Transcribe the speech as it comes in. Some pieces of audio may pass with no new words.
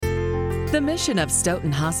The mission of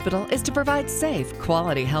Stoughton Hospital is to provide safe,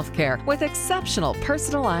 quality health care with exceptional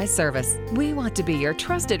personalized service. We want to be your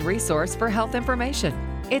trusted resource for health information.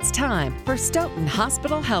 It's time for Stoughton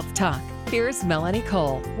Hospital Health Talk. Here's Melanie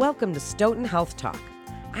Cole. Welcome to Stoughton Health Talk.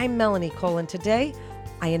 I'm Melanie Cole, and today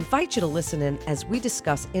I invite you to listen in as we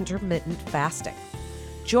discuss intermittent fasting.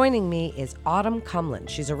 Joining me is Autumn Cumlin.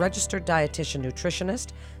 She's a registered dietitian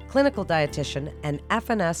nutritionist, clinical dietitian, and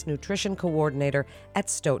FNS nutrition coordinator at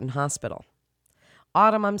Stoughton Hospital.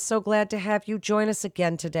 Autumn, I'm so glad to have you join us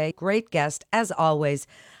again today. Great guest, as always.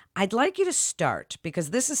 I'd like you to start, because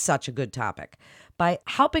this is such a good topic, by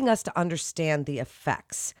helping us to understand the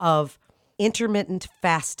effects of intermittent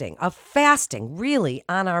fasting, really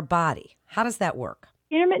on our body. How does that work?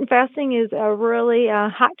 Intermittent fasting is a really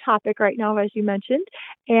hot topic right now, as you mentioned.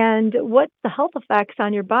 And what the health effects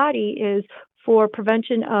on your body is for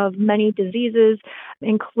prevention of many diseases,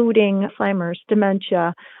 including Alzheimer's,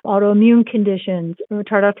 dementia, autoimmune conditions,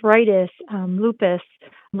 rheumatoid arthritis, lupus,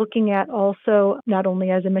 looking at also not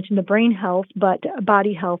only, as I mentioned, the brain health, but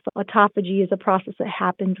body health. Autophagy is a process that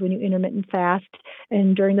happens when you intermittent fast.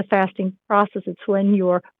 And during the fasting process, it's when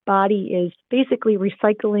your body is basically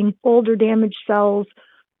recycling older damaged cells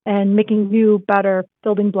and making new, better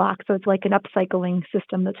building blocks. So it's like an upcycling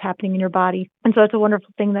system that's happening in your body. And so it's a wonderful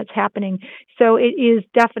thing that's happening. So it is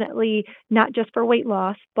definitely not just for weight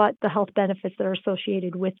loss, but the health benefits that are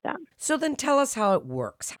associated with them. So then tell us how it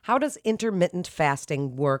works. How does intermittent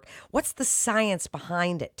fasting work? What's the science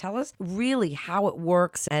behind it? Tell us really how it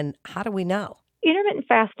works and how do we know? Intermittent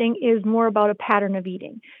fasting is more about a pattern of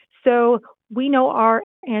eating. So we know our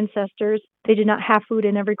ancestors, they did not have food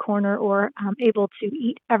in every corner or able to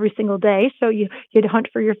eat every single day. So you'd hunt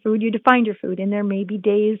for your food, you'd find your food, and there may be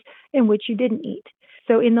days in which you didn't eat.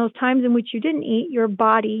 So in those times in which you didn't eat, your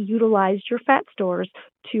body utilized your fat stores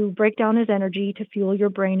to break down as energy to fuel your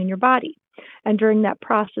brain and your body. And during that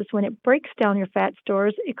process, when it breaks down your fat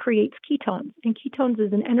stores, it creates ketones. And ketones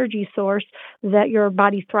is an energy source that your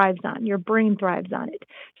body thrives on, your brain thrives on it.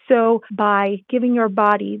 So by giving your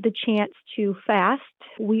body the chance to fast,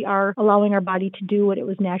 we are allowing our body to do what it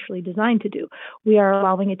was naturally designed to do. We are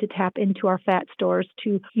allowing it to tap into our fat stores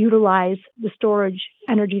to utilize the storage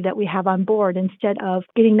energy that we have on board instead of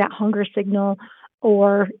getting that hunger signal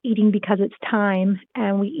or eating because it's time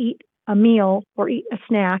and we eat a meal or eat a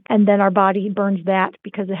snack, and then our body burns that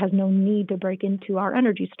because it has no need to break into our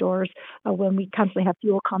energy stores when we constantly have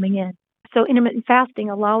fuel coming in. So intermittent fasting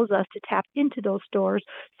allows us to tap into those stores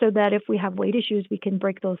so that if we have weight issues, we can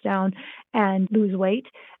break those down and lose weight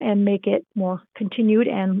and make it more continued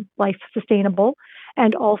and life sustainable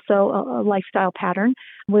and also a lifestyle pattern.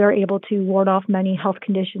 We are able to ward off many health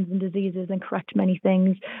conditions and diseases and correct many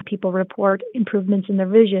things. People report improvements in their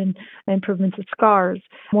vision, improvements of scars.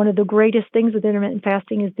 One of the greatest things with intermittent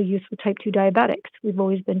fasting is the use of type 2 diabetics. We've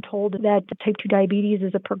always been told that type 2 diabetes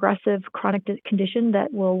is a progressive chronic condition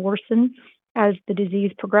that will worsen as the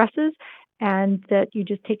disease progresses, and that you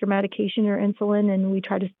just take your medication or insulin and we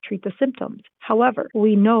try to treat the symptoms. However,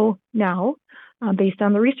 we know now, based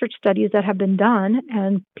on the research studies that have been done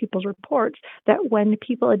and people's reports, that when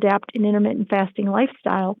people adapt an intermittent fasting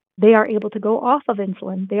lifestyle, they are able to go off of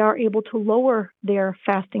insulin. They are able to lower their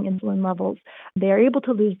fasting insulin levels. They are able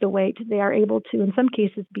to lose the weight. They are able to, in some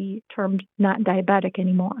cases, be termed not diabetic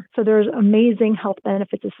anymore. So there's amazing health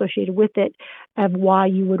benefits associated with it of why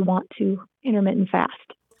you would want to intermittent fast.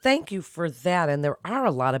 Thank you for that. And there are a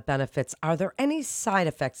lot of benefits. Are there any side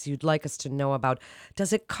effects you'd like us to know about?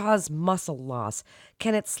 Does it cause muscle loss?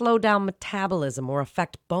 Can it slow down metabolism or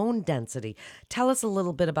affect bone density? Tell us a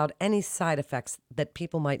little bit about any side effects that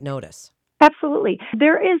people might notice. Absolutely.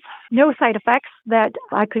 There is no side effects that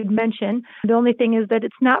I could mention. The only thing is that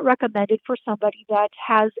it's not recommended for somebody that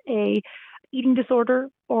has a eating disorder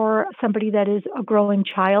or somebody that is a growing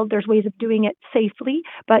child. There's ways of doing it safely,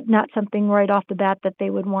 but not something right off the bat that they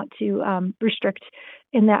would want to restrict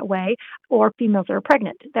in that way, or females that are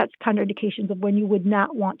pregnant. That's contraindications of when you would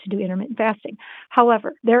not want to do intermittent fasting.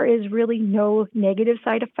 However, there is really no negative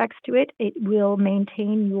side effects to it. It will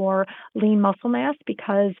maintain your lean muscle mass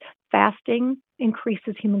because fasting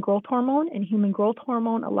increases human growth hormone, and human growth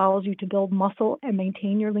hormone allows you to build muscle and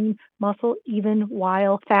maintain your lean muscle even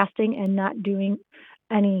while fasting and not doing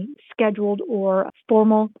any scheduled or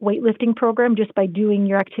formal weightlifting program. Just by doing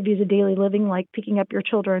your activities of daily living, like picking up your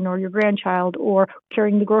children or your grandchild or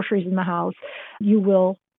carrying the groceries in the house, you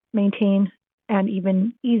will maintain and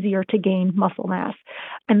even easier to gain muscle mass.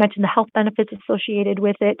 I mentioned the health benefits associated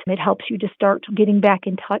with it. It helps you to start getting back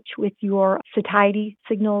in touch with your satiety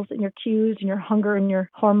signals and your cues and your hunger and your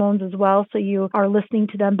hormones as well. So you are listening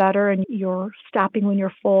to them better and you're stopping when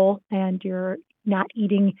you're full and you're not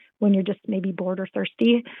eating when you're just maybe bored or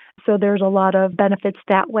thirsty. So there's a lot of benefits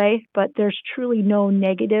that way, but there's truly no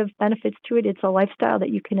negative benefits to it. It's a lifestyle that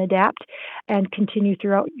you can adapt and continue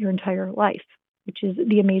throughout your entire life, which is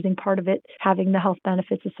the amazing part of it, having the health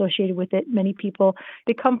benefits associated with it. Many people,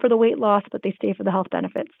 they come for the weight loss, but they stay for the health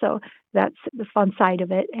benefits. So that's the fun side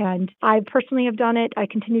of it. And I personally have done it. I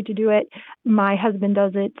continue to do it. My husband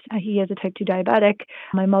does it. He is a type 2 diabetic.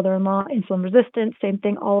 My mother-in-law, insulin resistant, same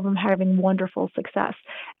thing, all of them having wonderful success.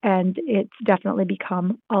 And it's definitely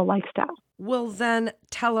become a lifestyle. Well, then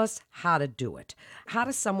tell us how to do it. How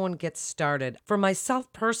does someone get started? For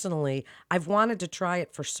myself personally, I've wanted to try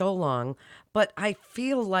it for so long, but I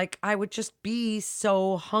feel like I would just be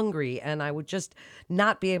so hungry and I would just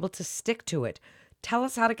not be able to stick to it. Tell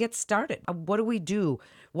us how to get started. What do we do?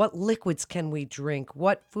 What liquids can we drink?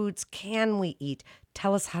 What foods can we eat?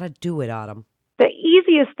 Tell us how to do it, Autumn. The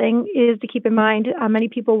easiest thing is to keep in mind, many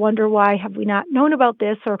people wonder why have we not known about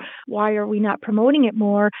this or why are we not promoting it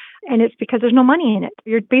more? And it's because there's no money in it.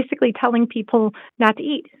 You're basically telling people not to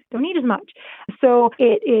eat. Don't eat as much. So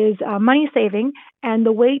it is money saving. And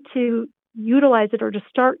the way to utilize it or to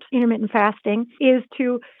start intermittent fasting is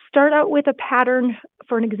to start out with a pattern.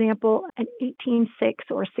 For an example, an 18-6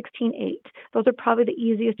 or 16-8. Those are probably the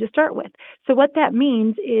easiest to start with. So what that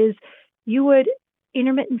means is you would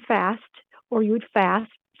intermittent fast, or you would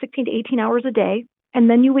fast 16 to 18 hours a day, and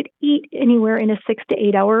then you would eat anywhere in a 6 to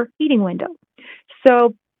 8 hour eating window.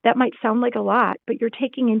 So that might sound like a lot, but you're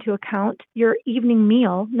taking into account your evening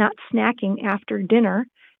meal, not snacking after dinner,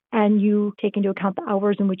 and you take into account the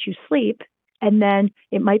hours in which you sleep, and then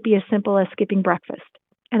it might be as simple as skipping breakfast.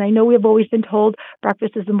 And I know we've always been told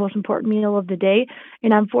breakfast is the most important meal of the day.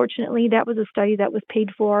 And unfortunately, that was a study that was paid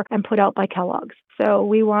for and put out by Kellogg's. So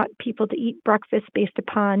we want people to eat breakfast based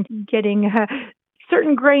upon getting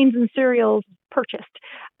certain grains and cereals purchased.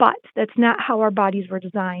 But that's not how our bodies were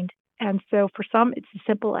designed. And so for some, it's as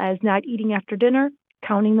simple as not eating after dinner,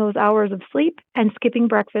 counting those hours of sleep, and skipping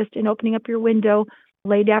breakfast and opening up your window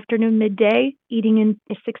late afternoon, midday, eating in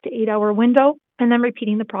a 6 to 8 hour window, and then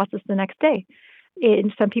repeating the process the next day.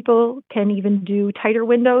 And some people can even do tighter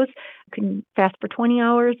windows, can fast for 20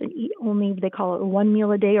 hours and eat only, they call it one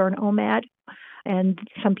meal a day or an OMAD. And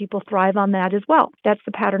some people thrive on that as well. That's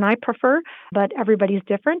the pattern I prefer, but everybody's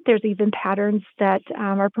different. There's even patterns that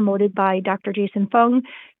are promoted by Dr. Jason Fung.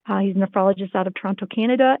 He's a nephrologist out of Toronto,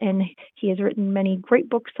 Canada, and he has written many great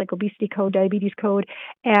books like Obesity Code, Diabetes Code,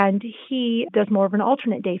 and he does more of an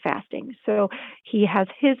alternate day fasting. So he has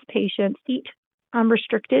his patients eat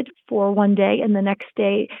unrestricted for one day, and the next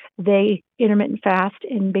day they intermittent fast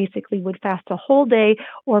and basically would fast a whole day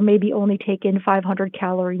or maybe only take in 500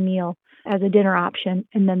 calorie meal as a dinner option,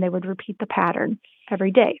 and then they would repeat the pattern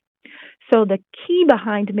every day. So the key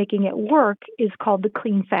behind making it work is called the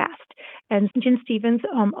clean fast. And Jen Stevens,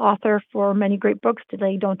 author for many great books,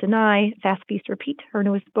 Delay, Don't Deny, Fast, Feast, Repeat, her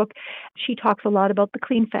newest book, she talks a lot about the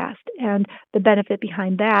clean fast. And the benefit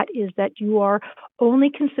behind that is that you are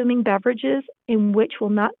only consuming beverages in which will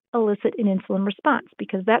not elicit an insulin response,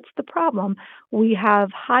 because that's the problem. We have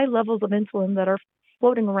high levels of insulin that are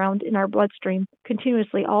floating around in our bloodstream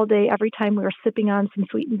continuously all day, every time we are sipping on some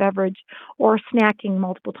sweetened beverage or snacking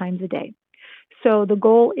multiple times a day. So the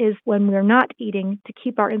goal is when we're not eating to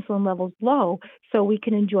keep our insulin levels low so we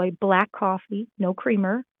can enjoy black coffee, no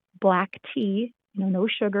creamer, black tea, no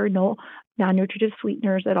sugar, no non-nutritive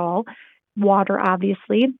sweeteners at all, water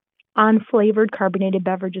obviously, unflavored carbonated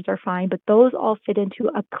beverages are fine, but those all fit into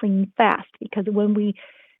a clean fast, because when we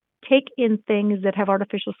take in things that have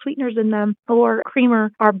artificial sweeteners in them or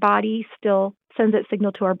creamer, our body still sends that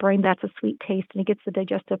signal to our brain that's a sweet taste, and it gets the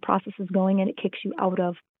digestive processes going and it kicks you out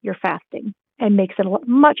of your fasting and makes it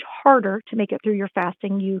much harder to make it through your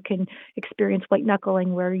fasting. You can experience white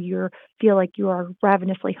knuckling where you feel like you are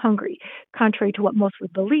ravenously hungry. Contrary to what most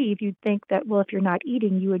would believe, you'd think that, well, if you're not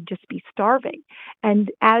eating, you would just be starving.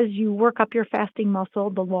 And as you work up your fasting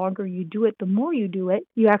muscle, the longer you do it, the more you do it,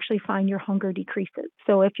 you actually find your hunger decreases.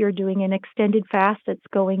 So if you're doing an extended fast that's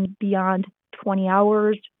going beyond 20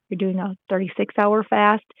 hours, you're doing a 36-hour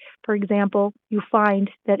fast, for example, you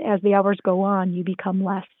find that as the hours go on, you become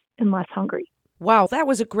less and less hungry. Wow, that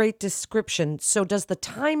was a great description. So does the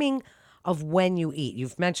timing of when you eat,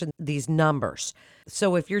 you've mentioned these numbers.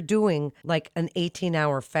 So if you're doing like an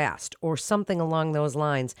 18-hour fast or something along those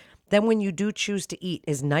lines, then when you do choose to eat,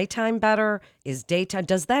 is nighttime better? Is daytime?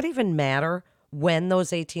 Does that even matter? when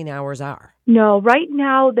those 18 hours are? No, right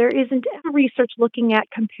now there isn't any research looking at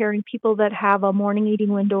comparing people that have a morning eating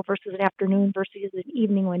window versus an afternoon versus an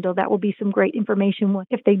evening window. That will be some great information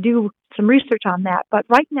if they do some research on that. But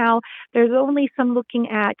right now, there's only some looking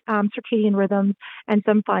at circadian rhythms and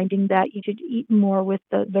some finding that you should eat more with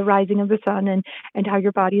the rising of the sun and how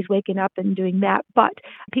your body is waking up and doing that. But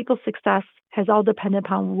people's success has all depended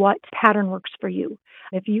upon what pattern works for you.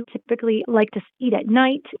 If you typically like to eat at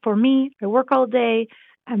night, for me, I work all day.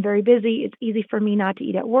 I'm very busy. It's easy for me not to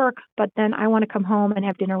eat at work, but then I want to come home and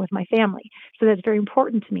have dinner with my family. So that's very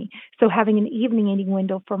important to me. So having an evening eating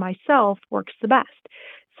window for myself works the best.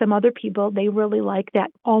 Some other people, they really like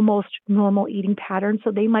that almost normal eating pattern.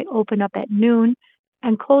 So they might open up at noon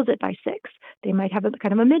and close it by 6. They might have a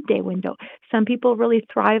kind of a midday window. Some people really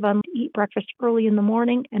thrive on eat breakfast early in the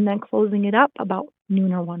morning and then closing it up about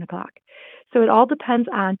noon or 1 o'clock. So it all depends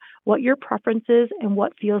on what your preference is and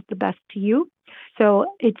what feels the best to you. So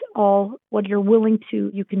it's all what you're willing to,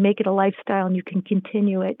 you can make it a lifestyle and you can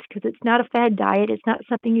continue it because it's not a fad diet. It's not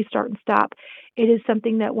something you start and stop. It is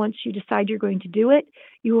something that once you decide you're going to do it,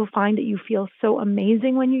 you will find that you feel so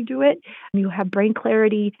amazing when you do it. You have brain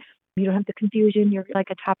clarity. You don't have the confusion. You're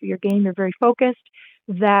like at top of your game. You're very focused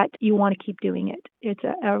that you want to keep doing it. It's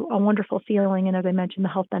a wonderful feeling. And as I mentioned, the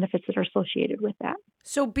health benefits that are associated with that.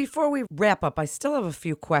 So before we wrap up, I still have a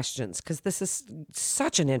few questions because this is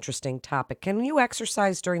such an interesting topic. Can you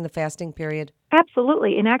exercise during the fasting period?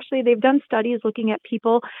 Absolutely. And actually, they've done studies looking at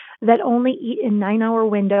people that only eat in 9-hour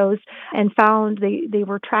windows and found they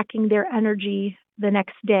were tracking their energy the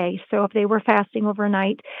next day. So if they were fasting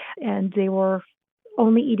overnight and they were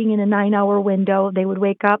only eating in a 9-hour window, they would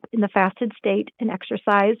wake up in the fasted state and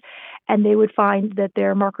exercise, and they would find that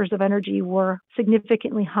their markers of energy were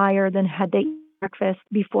significantly higher than had they eaten breakfast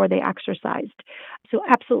before they exercised. So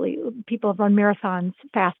absolutely, people have run marathons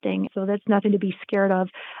fasting, so that's nothing to be scared of.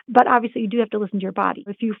 But obviously, you do have to listen to your body.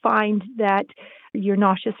 If you find that you're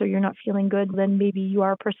nauseous or you're not feeling good, then maybe you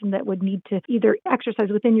are a person that would need to either exercise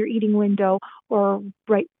within your eating window or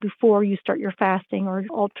right before you start your fasting or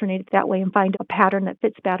alternate it that way and find a pattern that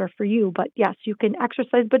fits better for you. But yes, you can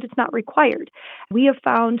exercise, but it's not required. We have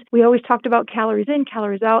found, we always talked about calories in,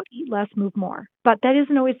 calories out, eat less, move more. But that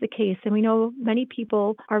isn't always the case. And we know many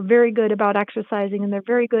people are very good about exercising and they're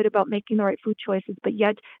very good about making the right food choices, but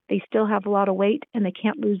yet they still have a lot of weight and they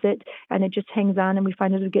can't lose it. And it just hangs on. And we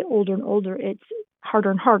find as we get older and older, it's harder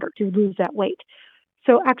and harder to lose that weight.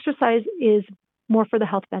 So exercise is more for the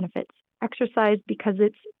health benefits. Exercise because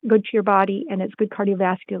it's good to your body and it's good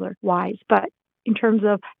cardiovascular wise. But in terms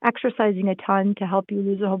of exercising a ton to help you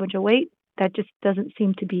lose a whole bunch of weight, that just doesn't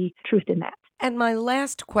seem to be truth in that. And my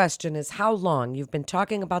last question is how long? You've been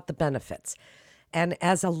talking about the benefits. And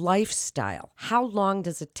as a lifestyle, how long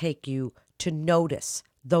does it take you to notice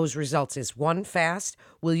those results? Is one fast?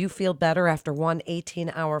 Will you feel better after one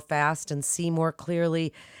 18-hour fast and see more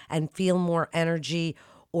clearly and feel more energy?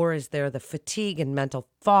 Or is there the fatigue and mental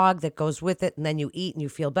fog that goes with it, and then you eat and you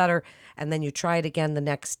feel better, and then you try it again the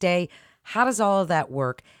next day? How does all of that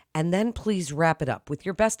work? And then please wrap it up with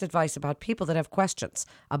your best advice about people that have questions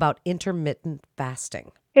about intermittent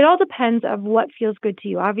fasting. It all depends of what feels good to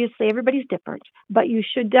you. Obviously, everybody's different, but you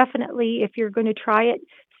should definitely, if you're going to try it,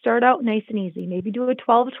 start out nice and easy. Maybe do a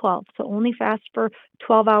 12-12, so only fast for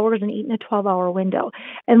 12 hours and eat in a 12-hour window.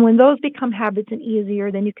 And when those become habits and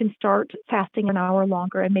easier, then you can start fasting an hour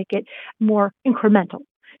longer and make it more incremental.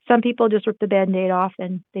 Some people just rip the Band-Aid off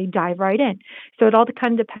and they dive right in. So it all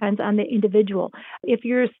kind of depends on the individual. If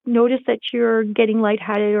you notice that you're getting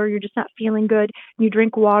lightheaded or you're just not feeling good, you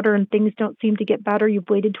drink water and things don't seem to get better, you've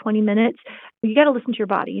waited 20 minutes, you got to listen to your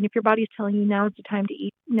body. And if your body's telling you now's the time to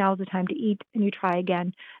eat, now's the time to eat, and you try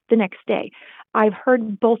again the next day. I've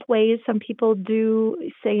heard both ways. Some people do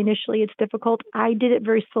say initially it's difficult. I did it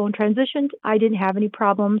very slow and transitioned. I didn't have any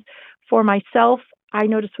problems. For myself, I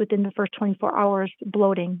noticed within the first 24 hours,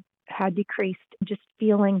 bloating had decreased, just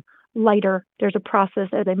feeling lighter. There's a process,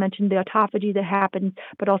 as I mentioned, the autophagy that happens,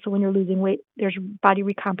 but also when you're losing weight, there's body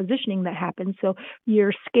recompositioning that happens. So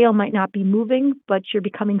your scale might not be moving, but you're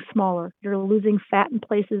becoming smaller. You're losing fat in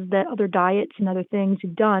places that other diets and other things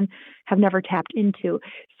you've done have never tapped into.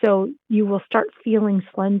 So you will start feeling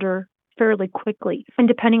slender fairly quickly. And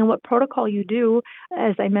depending on what protocol you do,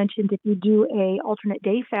 as I mentioned, if you do a alternate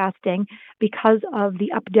day fasting, because of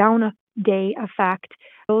the up-down day effect,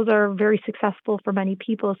 those are very successful for many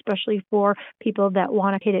people, especially for people that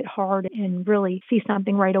want to hit it hard and really see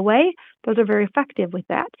something right away. Those are very effective with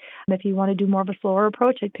that. If you want to do more of a slower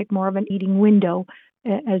approach, I'd pick more of an eating window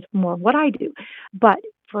as more of what I do. But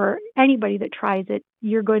for anybody that tries it,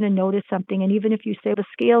 you're going to notice something. And even if you say the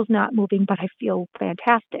scale's not moving, but I feel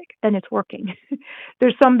fantastic, then it's working.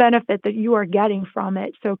 There's some benefit that you are getting from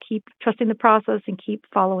it. So keep trusting the process and keep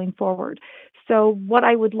following forward. So what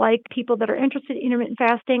I would like people that are interested in intermittent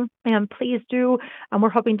fasting, please do. We're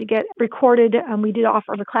hoping to get recorded. We did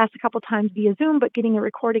offer the class a couple times via Zoom, but getting a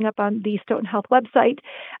recording up on the Stoughton Health website.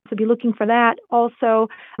 So be looking for that. Also,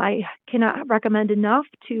 I cannot recommend enough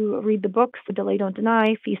to read the books, The Delay Don't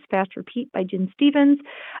Deny, Feast, Fast, Repeat by Jen Stevens,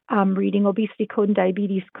 reading Obesity Code and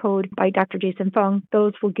Diabetes Code by Dr. Jason Fung.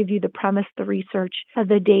 Those will give you the premise, the research,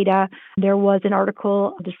 the data. There was an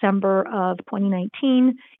article December of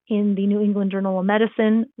 2019 in the New England Journal of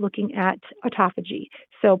Medicine looking at autophagy.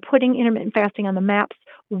 So putting intermittent fasting on the maps,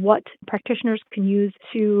 what practitioners can use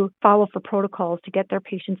to follow for protocols to get their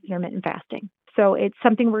patients intermittent fasting. So it's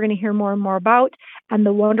something we're going to hear more and more about. And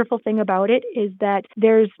the wonderful thing about it is that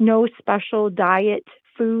there's no special diet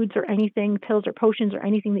foods or anything, pills or potions or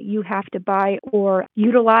anything that you have to buy or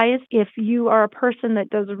utilize. If you are a person that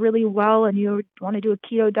does really well and you want to do a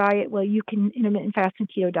keto diet, well, you can intermittent fast and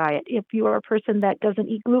keto diet. If you are a person that doesn't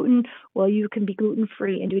eat gluten, well, you can be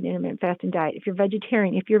gluten-free and do an intermittent fasting diet. If you're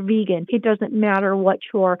vegetarian, if you're vegan, it doesn't matter what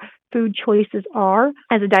your food choices are.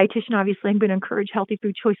 As a dietitian, obviously, I'm going to encourage healthy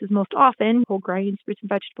food choices most often, whole grains, fruits and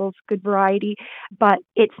vegetables, good variety, but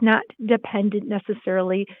it's not dependent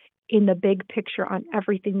necessarily in the big picture on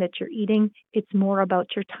everything that you're eating. It's more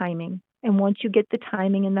about your timing. And once you get the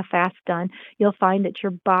timing and the fast done, you'll find that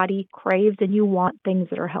your body craves and you want things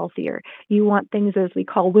that are healthier. You want things, as we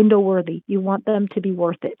call, window worthy. You want them to be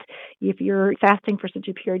worth it. If you're fasting for such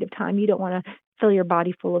a period of time, you don't want to fill your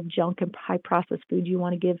body full of junk and high processed food. You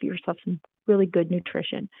want to give yourself some really good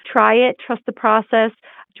nutrition. Try it, trust the process,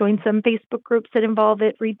 join some Facebook groups that involve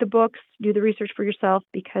it, read the books, do the research for yourself,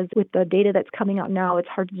 because with the data that's coming out now, it's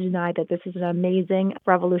hard to deny that this is an amazing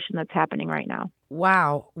revolution that's happening right now.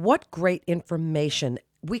 Wow, what great information.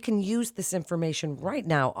 We can use this information right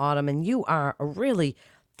now, Autumn, and you are a really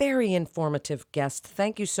very informative guest.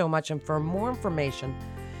 Thank you so much. And for more information,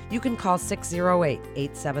 you can call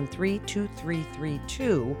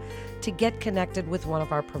 608-873-2332 to get connected with one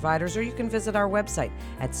of our providers, or you can visit our website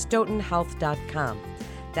at stoughtonhealth.com.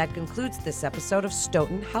 That concludes this episode of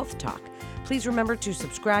Stoughton Health Talk. Please remember to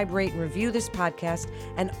subscribe, rate, and review this podcast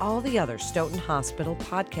and all the other Stoughton Hospital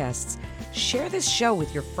podcasts. Share this show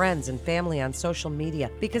with your friends and family on social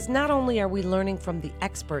media, because not only are we learning from the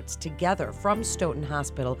experts together from Stoughton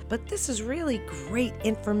Hospital, but this is really great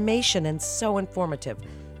information and so informative.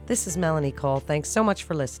 This is Melanie Cole. Thanks so much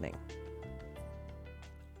for listening.